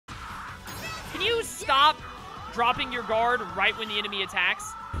stop dropping your guard right when the enemy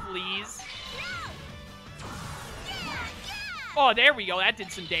attacks? Please. Oh, there we go. That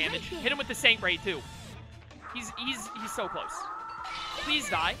did some damage. Hit him with the Saint Ray, too. He's so close. Please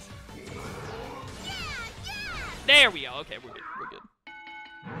die. There we go. Okay, we're good. We're good.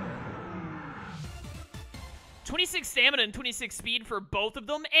 26 stamina and 26 speed for both of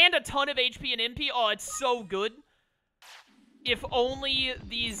them, and a ton of HP and MP. Oh, it's so good. If only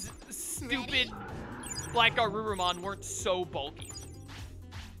these stupid Black Garurumon weren't so bulky.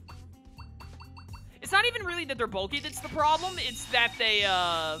 It's not even really that they're bulky that's the problem. It's that they,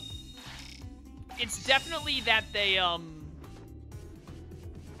 it's definitely that they,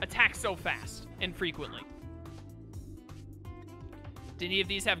 attack so fast and frequently. Did any of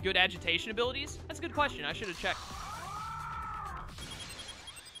these have good agitation abilities? That's a good question. I should have checked.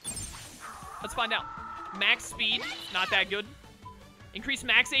 Let's find out. Max speed, not that good. Increase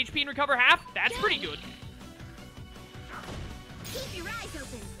max HP and recover half? That's pretty good. Keep your eyes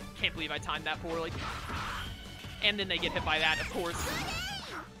open. Can't believe I timed that poorly. And then they get hit by that, of course.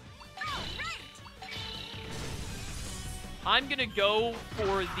 I'm gonna go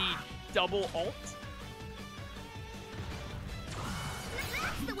for the double ult.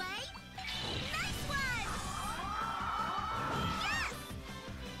 That's the way. Nice one. Yes.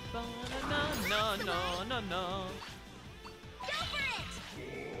 Ba-na-na-na-na-na. Go for it.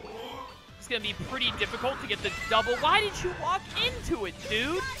 It's gonna be pretty difficult to get the double. Why did you walk into it,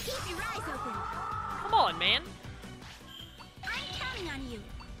 dude? Gotta keep your eyes open. Come on, man. I'm counting on you.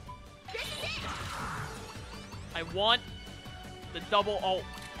 This is it. I want the double ult.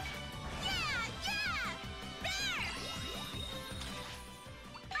 Yeah. There.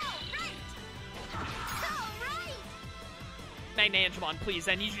 All right. Magnangemon, please.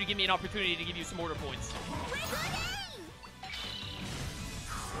 I need you to give me an opportunity to give you some order points.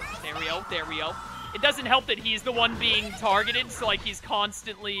 There we go. There we go. It doesn't help that he's the one being targeted, so, like, he's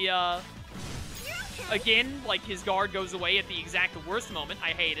constantly, again, like, his guard goes away at the exact worst moment.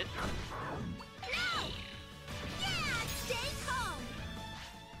 I hate it.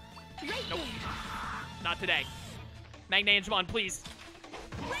 Nope. Not today. Magnangemon, please.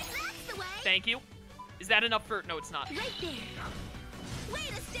 Thank you. Is that enough for... No, it's not. Right there. Way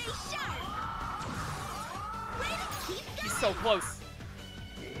to stay sharp. Way to keep going. He's so close.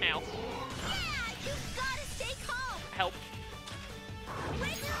 Ow. Yeah, you gotta stay calm. Help.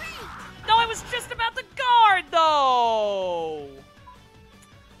 Regulate. No, I was just about to guard, though.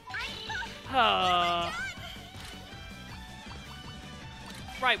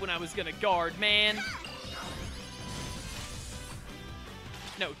 Right when I was gonna guard, man.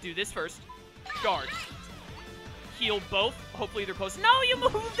 No, do this first. Guard. Heal both. Hopefully they're close. No, you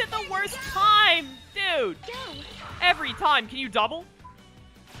moved at the worst time, dude. Every time. Can you double?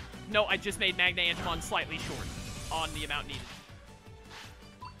 No, I just made Magnangemon slightly short on the amount needed.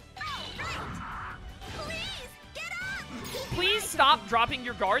 Please stop dropping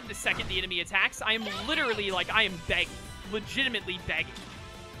your guard the second the enemy attacks. I am literally, like, I am begging. Legitimately begging.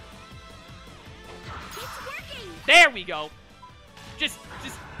 It's working. There we go. Just,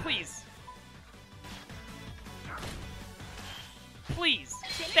 please. Please.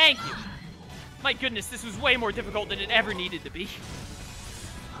 Thank you. My goodness, this was way more difficult than it ever needed to be.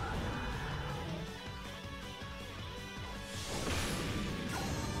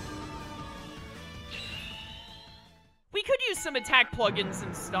 We could use some attack plugins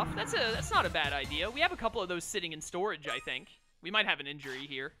and stuff. That's not a bad idea. We have a couple of those sitting in storage, I think. We might have an injury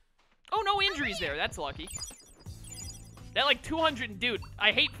here. Oh, no injuries there. That's lucky. That, like, 200... Dude,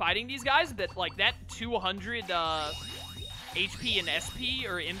 I hate fighting these guys, but, like, that 200 HP and SP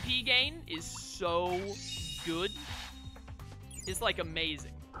or MP gain is so good. It's, like,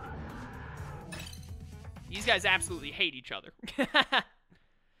 amazing. These guys absolutely hate each other.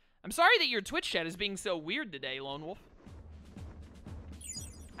 I'm sorry that your Twitch chat is being so weird today, Lone Wolf.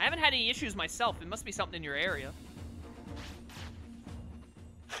 I haven't had any issues myself. It must be something in your area.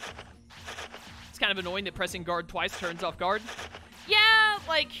 It's kind of annoying that pressing guard twice turns off guard. Yeah,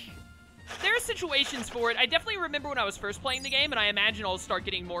 like, there are situations for it. I definitely remember when I was first playing the game, and I imagine I'll start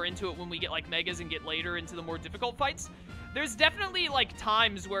getting more into it when we get, like, megas and get later into the more difficult fights. There's definitely, like,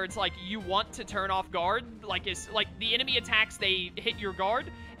 times where it's, like, you want to turn off guard. Like, it's, like, the enemy attacks, they hit your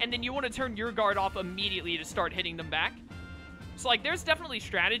guard, and then you want to turn your guard off immediately to start hitting them back. So, like, there's definitely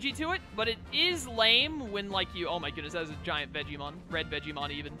strategy to it, but it is lame when, like, you... Oh, my goodness, that was a giant Vegiemon. Red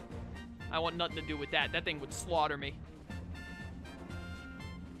Vegiemon, even. I want nothing to do with that. That thing would slaughter me.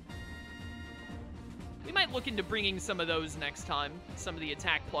 We might look into bringing some of those next time. Some of the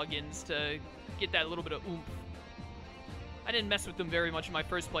attack plugins to get that little bit of oomph. I didn't mess with them very much in my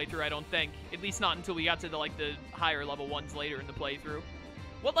first playthrough, I don't think. At least not until we got to the, like, the higher level ones later in the playthrough.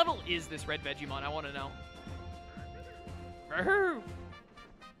 What level is this red Vegiemon? I want to know.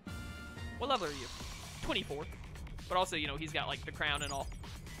 What level are you? 24. But also, you know, he's got, like, the crown and all.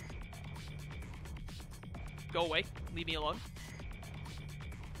 Go away. Leave me alone.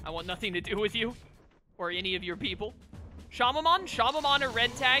 I want nothing to do with you. Or any of your people. Shamamon? Shamamon are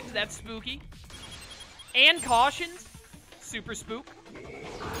red tagged. That's spooky. And cautioned. Super spook.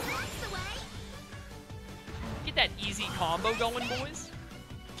 Get that easy combo going, boys.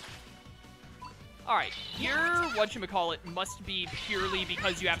 Alright, your whatchamacallit must be purely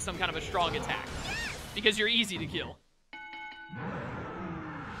because you have some kind of a strong attack. Because you're easy to kill.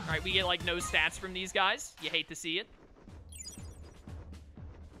 Alright, we get, like, no stats from these guys. You hate to see it.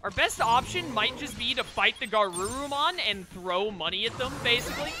 Our best option might just be to fight the Garurumon and throw money at them,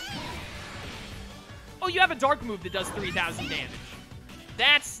 basically. Oh, you have a dark move that does 3,000 damage.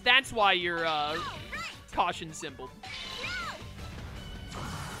 That's why you're, caution symbol.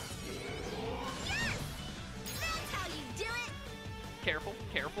 Careful,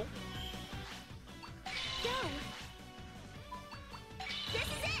 careful. Go. This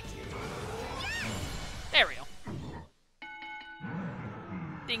is it. There we go.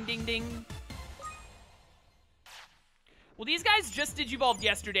 Ding, ding, ding. Well, these guys just Digivolved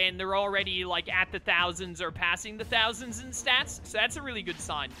yesterday, and they're already, like, at the thousands or passing the thousands in stats, so that's a really good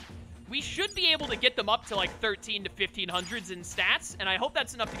sign. We should be able to get them up to, like, 13 to 1500s in stats, and I hope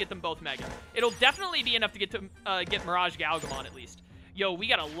that's enough to get them both Mega. It'll definitely be enough to get Mirage Galgamon, at least. Yo, we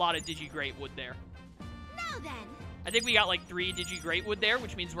got a lot of Digi Greatwood there. Now then. I think we got, like, 3 Digi Greatwood there,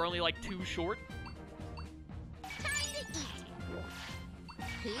 which means we're only, like, 2 short. Time to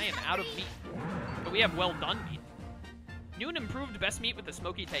eat. I am out of meat. But we have well done meat. New and improved best meat with a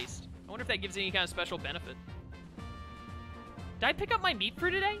smoky taste. I wonder if that gives any kind of special benefit. Did I pick up my meat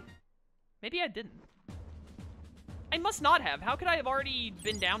for today? Maybe I didn't. I must not have. How could I have already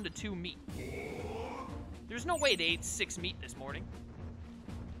been down to 2 meat? There's no way they ate 6 meat this morning.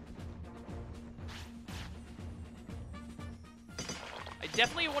 I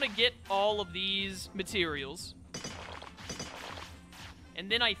definitely want to get all of these materials.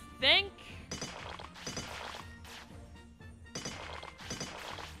 And then I think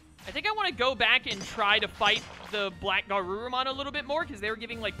I want to go back and try to fight the Black Garurumon a little bit more, because they were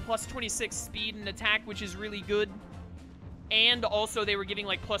giving, like, plus 26 speed and attack, which is really good. And also, they were giving,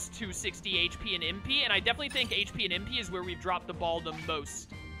 like, plus 260 HP and MP, and I definitely think HP and MP is where we've dropped the ball the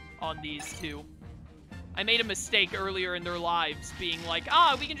most on these two. I made a mistake earlier in their lives, being like,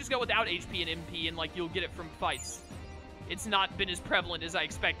 we can just go without HP and MP, and, like, you'll get it from fights. It's not been as prevalent as I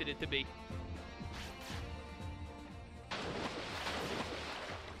expected it to be.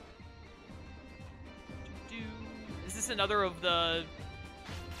 Is this another of the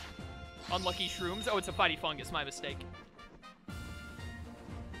unlucky shrooms? Oh, it's a fighty fungus, my mistake.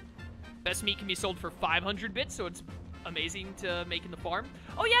 Best meat can be sold for 500 bits, so it's amazing to make in the farm.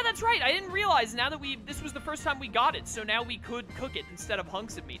 Oh yeah, that's right, I didn't realize now that this was the first time we got it, so now we could cook it instead of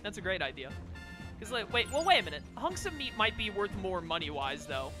hunks of meat. That's a great idea. Because, like, wait a minute. Hunks of meat might be worth more money-wise,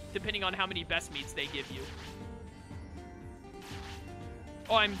 though, depending on how many best meats they give you.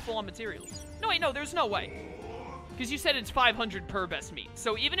 Oh, I'm full on materials. No, wait, no, there's no way. Because you said it's 500 per best meat.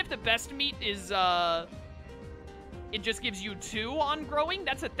 So even if the best meat is, it just gives you 2 on growing,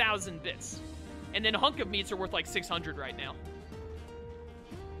 that's 1,000 bits. And then hunk of meats are worth like 600 right now.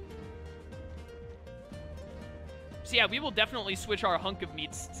 So yeah, we will definitely switch our hunk of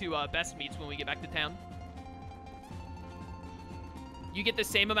meats to best meats when we get back to town. You get the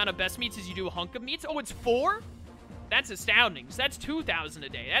same amount of best meats as you do a hunk of meats? Oh, it's 4? That's astounding. So that's 2,000 a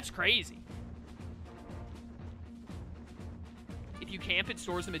day. That's crazy. If you camp, it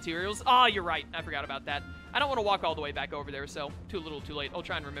stores the materials. Ah, you're right. I forgot about that. I don't want to walk all the way back over there, so too little too late. I'll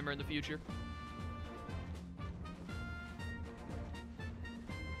try and remember in the future.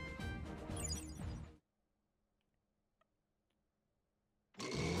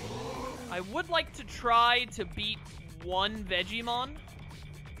 I would like to try to beat one Vegiemon.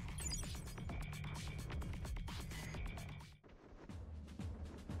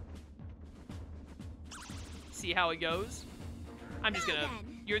 See how it goes. I'm just gonna...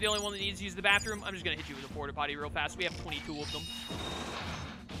 You're the only one that needs to use the bathroom. I'm just gonna hit you with a porta potty real fast. We have 22 of them.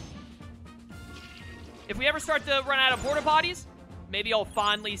 If we ever start to run out of porta potties, maybe I'll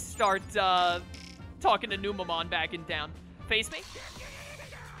finally start talking to Numamon back in town. Face me?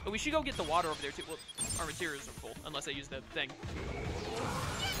 But we should go get the water over there too. Well, our materials are full, unless I use the thing.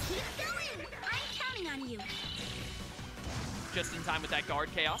 Keep going! I'm counting on you. Just in time with that guard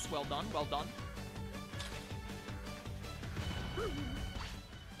chaos. Well done, well done.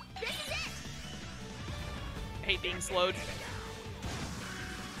 This is it. I hate being slowed.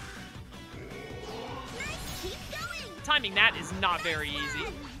 Nice, keep going. Timing that is not very easy.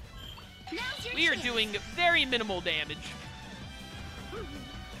 Now's your We are chance. doing very minimal damage.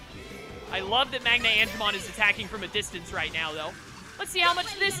 I love that Magna Angemon is attacking from a distance right now, though. Let's see how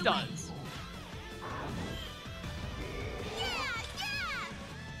much this does. Yeah.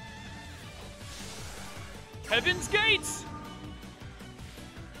 Heaven's Gates!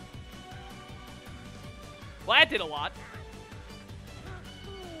 Well, that did a lot.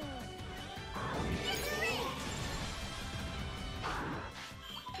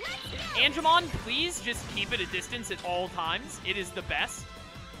 Angemon, please just keep it a distance at all times. It is the best.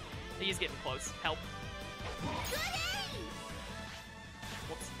 He's getting close. Help.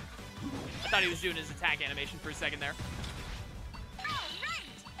 Whoops. I thought he was doing his attack animation for a second there.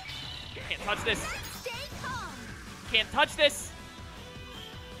 Can't touch this. Stay calm. Can't touch this.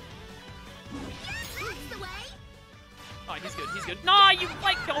 That's the way. Oh, he's good. He's good. Nah, you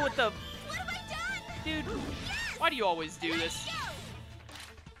like go with the... What have I done? Dude, Yes. why do you always do this? Go.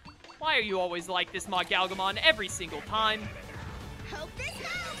 Why are you always like this, Galgamon, every single time? Hope this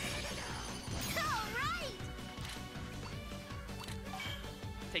helps. All right.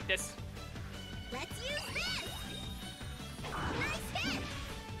 Take this. Let's use this. Nice hit.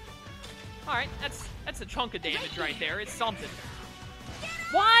 All right, that's a chunk of damage right there. It's something.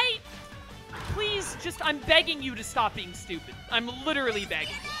 Why? Please, just, I'm begging you to stop being stupid. I'm literally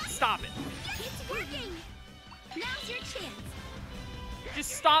begging. Stop it. It's working. Now's your chance.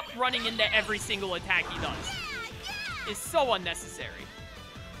 Just stop running into every single attack he does. Yeah. It's so unnecessary.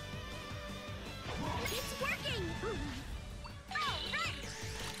 It's working. All right.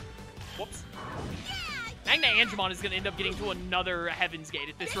 Whoops. Yeah. Magna Angemon is going to end up getting to another Heaven's Gate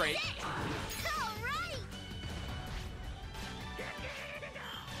at this rate. All right.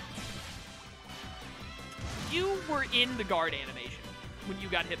 You were in the guard animation when you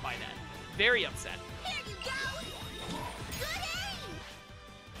got hit by that. Very upset. Here you go. Good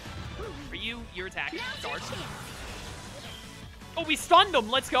aim. For you, your attack. Now's your Guard. chance. Oh, we stunned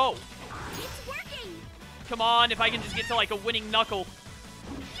him. Let's go. It's working. Come on, if I can just get to like a winning knuckle.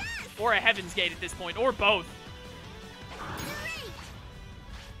 Yes. Or a Heaven's Gate at this point. Or both. Great.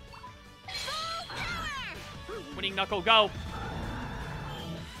 Full power. Winning knuckle, go.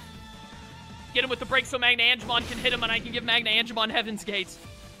 Get him with the break so Magna Angemon can hit him and I can give Magna Angemon Heaven's Gates.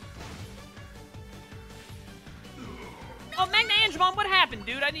 Oh, Magna Angemon, what happened,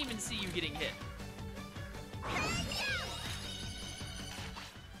 dude? I didn't even see you getting hit.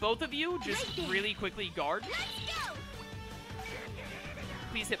 Both of you just really quickly guard. Let's go.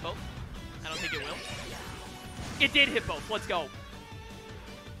 Please hit both. I don't think it will. It did hit both. Let's go.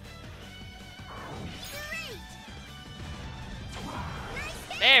 Great. Nice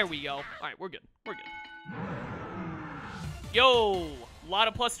hit. There we go. All right, we're good. We're good. Yo, a lot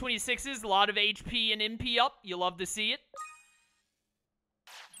of plus 26s, a lot of HP and MP up. You love to see it.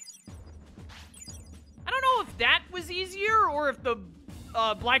 I don't know if that was easier or if the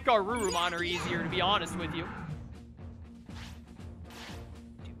Black Garurumon are easier, to be honest with you.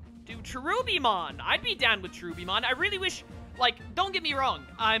 Dude, Cherubimon. I'd be down with Cherubimon. I really wish, like, don't get me wrong.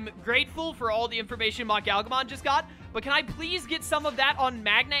 I'm grateful for all the information Galgamon just got, but can I please get some of that on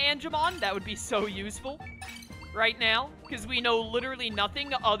Magna Angemon? That would be so useful right now, because we know literally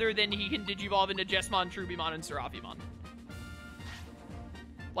nothing other than he can Digivolve into Jesmon, Cherubimon, and Seraphimon.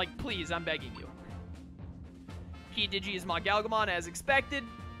 Like, please, I'm begging you. Key Digi is Galgamon as expected.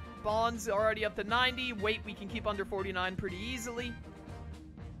 Bond's already up to 90. Weight we can keep under 49 pretty easily.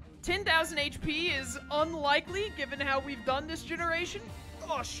 10,000 HP is unlikely given how we've done this generation.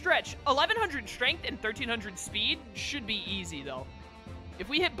 Oh, stretch. 1,100 strength and 1,300 speed should be easy, though. If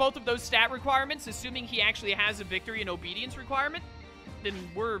we hit both of those stat requirements, assuming he actually has a victory and obedience requirement, then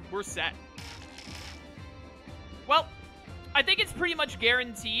we're set. Well, I think it's pretty much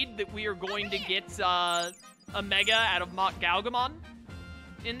guaranteed that we are going to get a Mega out of Galgamon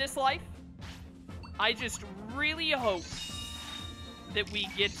in this life. I just really hope that we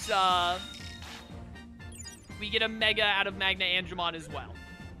get a Mega out of Magna Angemon as well.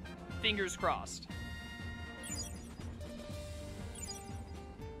 Fingers crossed.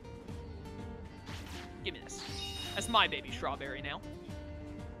 Give me this. That's my baby strawberry now.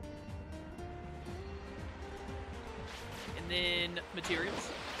 And then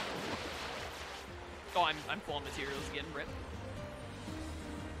materials. Oh, I'm full on materials again, rip.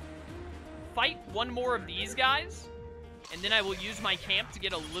 Fight one more of these guys, and then I will use my camp to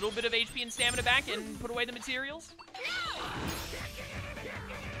get a little bit of HP and stamina back and put away the materials.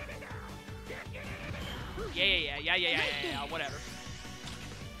 Yeah, whatever.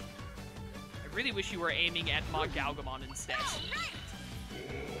 I really wish you were aiming at Galgamon instead. That's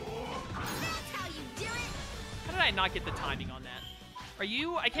how you do it. How did I not get the timing on that? Are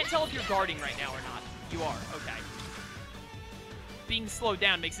you... I can't tell if you're guarding right now or not. You are, okay. Being slowed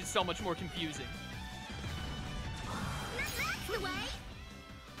down makes it so much more confusing. That's the way.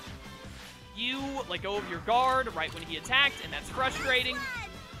 You let go of your guard right when he attacked, and that's frustrating.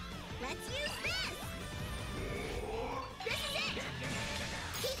 Let's use this. This is it.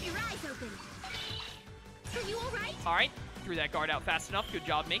 Keep your eyes open. Are you all right? All right, threw that guard out fast enough. Good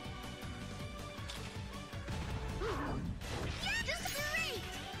job, me. Yeah, just great.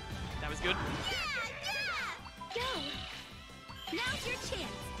 That was good. Yeah. Go. Now's your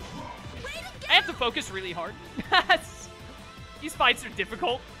chance. Way to go. I have to focus really hard. These fights are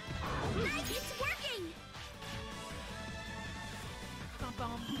difficult. Nice, it's working. Bum,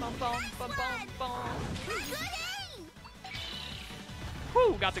 bum, bum, bum, bum, bum. Good aim.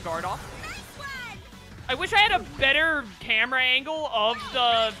 Whew, got the guard off. Nice one. I wish I had a better camera angle of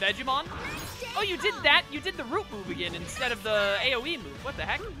the Vegiemon. Nice Oh, you did that? You did the root move again instead of the AoE move. What the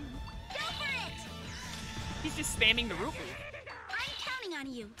heck? Go for it. He's just spamming the root move. I'm counting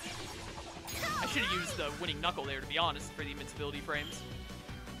on you. I should have used the winning knuckle there, to be honest, for the invincibility frames.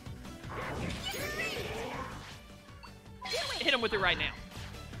 Hit him with it right now.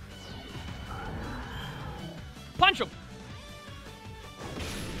 Punch him!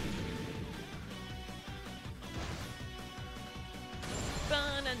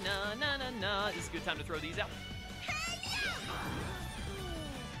 Ba-na-na-na-na-na. This is a good time to throw these out.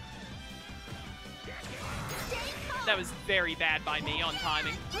 That was very bad by me on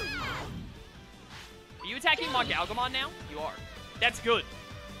timing. Are you attacking Galgamon now? You are. That's good,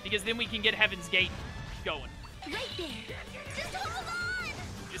 because then we can get Heaven's Gate going. Right there. Just hold on.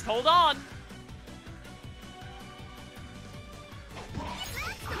 Just hold on.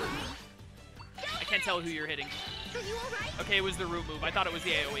 That's the way. I can't tell who you're hitting. Are you all right? Okay, it was the root move. I thought it was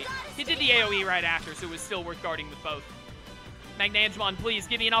the AoE. He did the AoE right after, so it was still worth guarding with both. Magnangemon, please,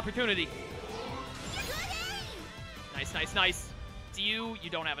 give me an opportunity. Good aim. Nice, nice, nice. To you,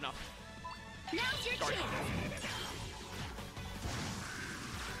 you don't have enough. Now's your Guard. chance.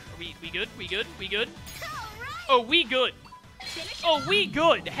 Are we good? We good? We good? All right. Oh, we good. Finish it Oh, off. we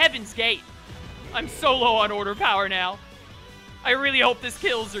good. Heaven's Gate. I'm so low on order power now. I really hope this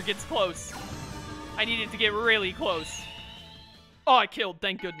kills or gets close. I need it to get really close. Oh, I killed.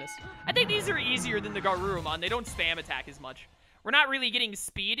 Thank goodness. I think these are easier than the Garurumon. They don't spam attack as much. We're not really getting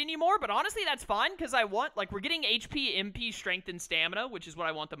speed anymore, but honestly, that's fine, because I want, like, we're getting HP, MP, strength, and stamina, which is what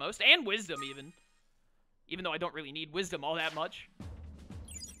I want the most, and wisdom, even. Even though I don't really need wisdom all that much.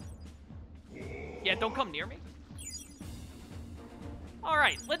 Yeah, don't come near me.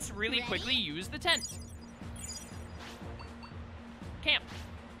 Alright, let's really quickly use the tent. Camp.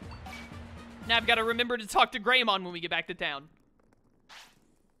 Now I've got to remember to talk to Greymon when we get back to town.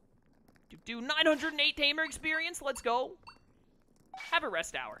 Do 908 Tamer experience, let's go. Have a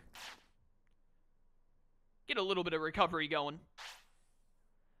rest hour. Get a little bit of recovery going.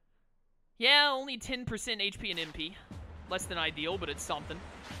 Yeah, only 10% HP and MP. Less than ideal, but it's something.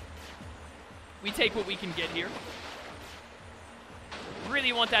 We take what we can get here.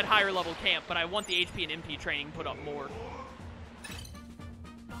 Really want that higher level camp, but I want the HP and MP training put up more.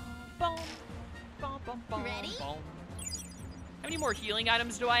 Ready? How many more healing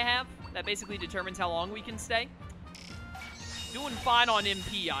items do I have? That basically determines how long we can stay. Doing fine on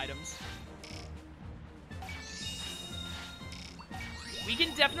MP items. We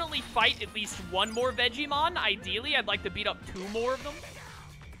can definitely fight at least one more Vegiemon. Ideally, I'd like to beat up 2 more of them.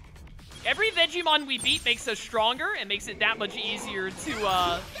 Every Vegiemon we beat makes us stronger and makes it that much easier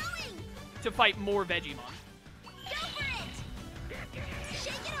to fight more Vegiemon. Go for it.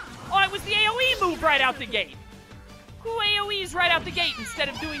 Shake it off. Oh, it was the AoE move right out the gate. Who AoEs right out the gate instead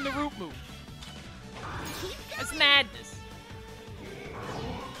of doing the root move? That's madness.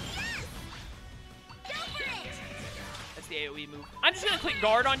 Go for it. That's the AoE move. I'm just going to click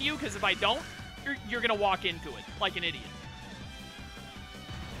guard on you, because if I don't, you're going to walk into it like an idiot.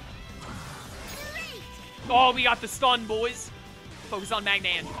 Great. Oh, we got the stun, boys. Focus on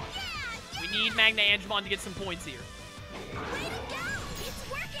Magna-Angemon. Yeah, We need Magna-Angemon to get some points here. way to go. It's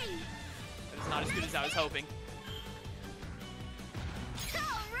working. But it's not as good as I was hoping. All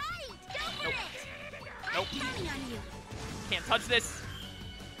right. Go for Nope. it. Nope. I'm counting on you. Can't touch this.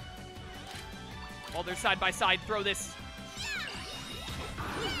 While they're side by side, throw this. Yeah.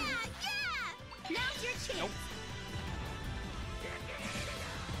 Now's your chance. Nope.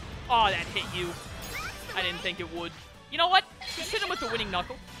 Oh, that hit you. I didn't think it would. You know what? Just hit him with the winning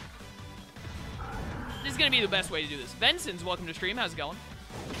knuckle. This is gonna be the best way to do this. Benson's welcome to stream. How's it going?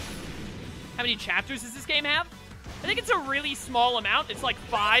 How many chapters does this game have? I think it's a really small amount. It's like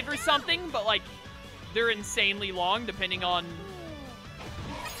 5 or something, but like they're insanely long depending on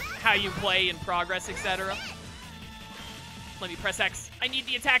how you play and progress, etc. Let me press X. I need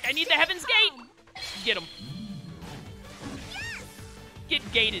the attack. I need the Heaven's Gate. Get him. Get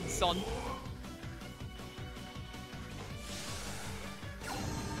gated, son.